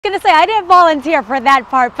Gonna say I didn't volunteer for that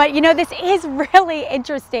part, but you know, this is really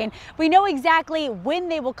interesting. We know exactly when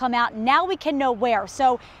they will come out. Now we can know where.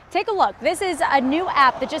 So take a look. This is a new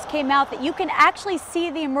app that just came out that you can actually see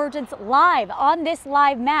the emergence live on this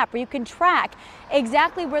live map, where you can track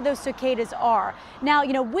exactly where those cicadas are. Now,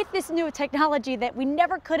 you know, with this new technology that we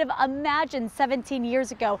never could have imagined 17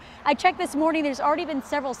 years ago, I checked this morning, there's already been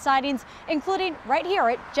several sightings, including right here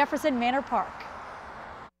at Jefferson Manor Park.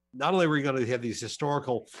 Not only are we going to have these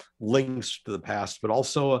historical links to the past, but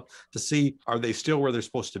also to see, are they still where they're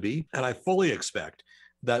supposed to be? And I fully expect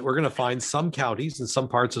that we're going to find some counties and some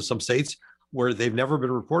parts of some states where they've never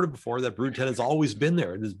been reported before, that brood 10 has always been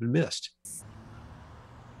there and has been missed.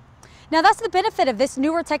 Now that's the benefit of this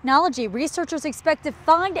newer technology. Researchers expect to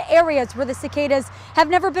find areas where the cicadas have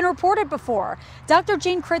never been reported before. Dr.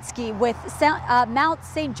 Gene Kritsky with Mount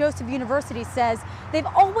St. Joseph University says they've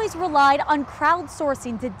always relied on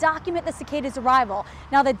crowdsourcing to document the cicadas' arrival.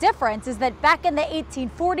 Now the difference is that back in the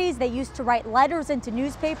 1840s, they used to write letters into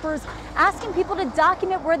newspapers asking people to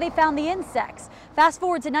document where they found the insects. Fast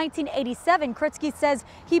forward to 1987, Kritsky says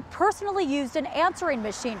he personally used an answering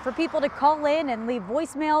machine for people to call in and leave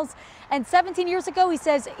voicemails. And 17 years ago, he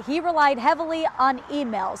says he relied heavily on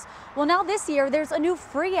emails. Well, now this year, there's a new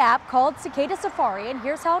free app called Cicada Safari, and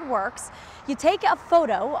here's how it works. You take a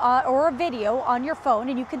photo or a video on your phone,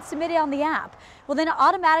 and you can submit it on the app. Will then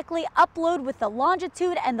automatically upload with the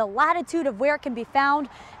longitude and the latitude of where it can be found.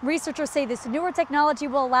 Researchers say this newer technology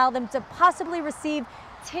will allow them to possibly receive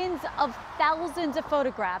tens of thousands of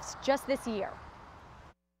photographs just this year.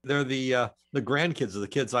 They're the grandkids of the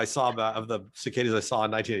kids I saw of the cicadas I saw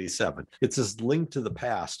in 1987. It's this link to the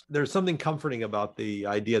past. There's something comforting about the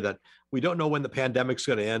idea that we don't know when the pandemic's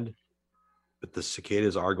going to end, but the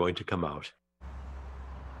cicadas are going to come out.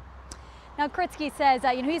 Now, Kritsky says,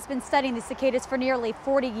 you know, he's been studying the cicadas for nearly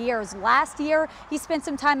 40 years. Last year, he spent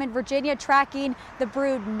some time in Virginia tracking the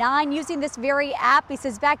brood 9 using this very app. He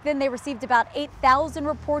says back then they received about 8,000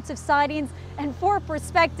 reports of sightings. And for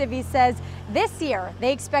perspective, he says this year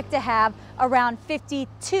they expect to have around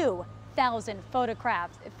 52,000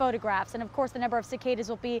 photographs. And of course, the number of cicadas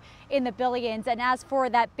will be in the billions. And as for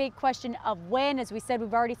that big question of when, as we said,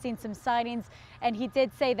 we've already seen some sightings. And he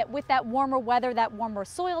did say that with that warmer weather, that warmer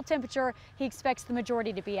soil temperature, he expects the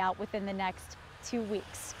majority to be out within the next 2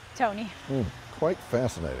 weeks. Tony. Quite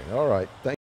fascinating. All right. Thank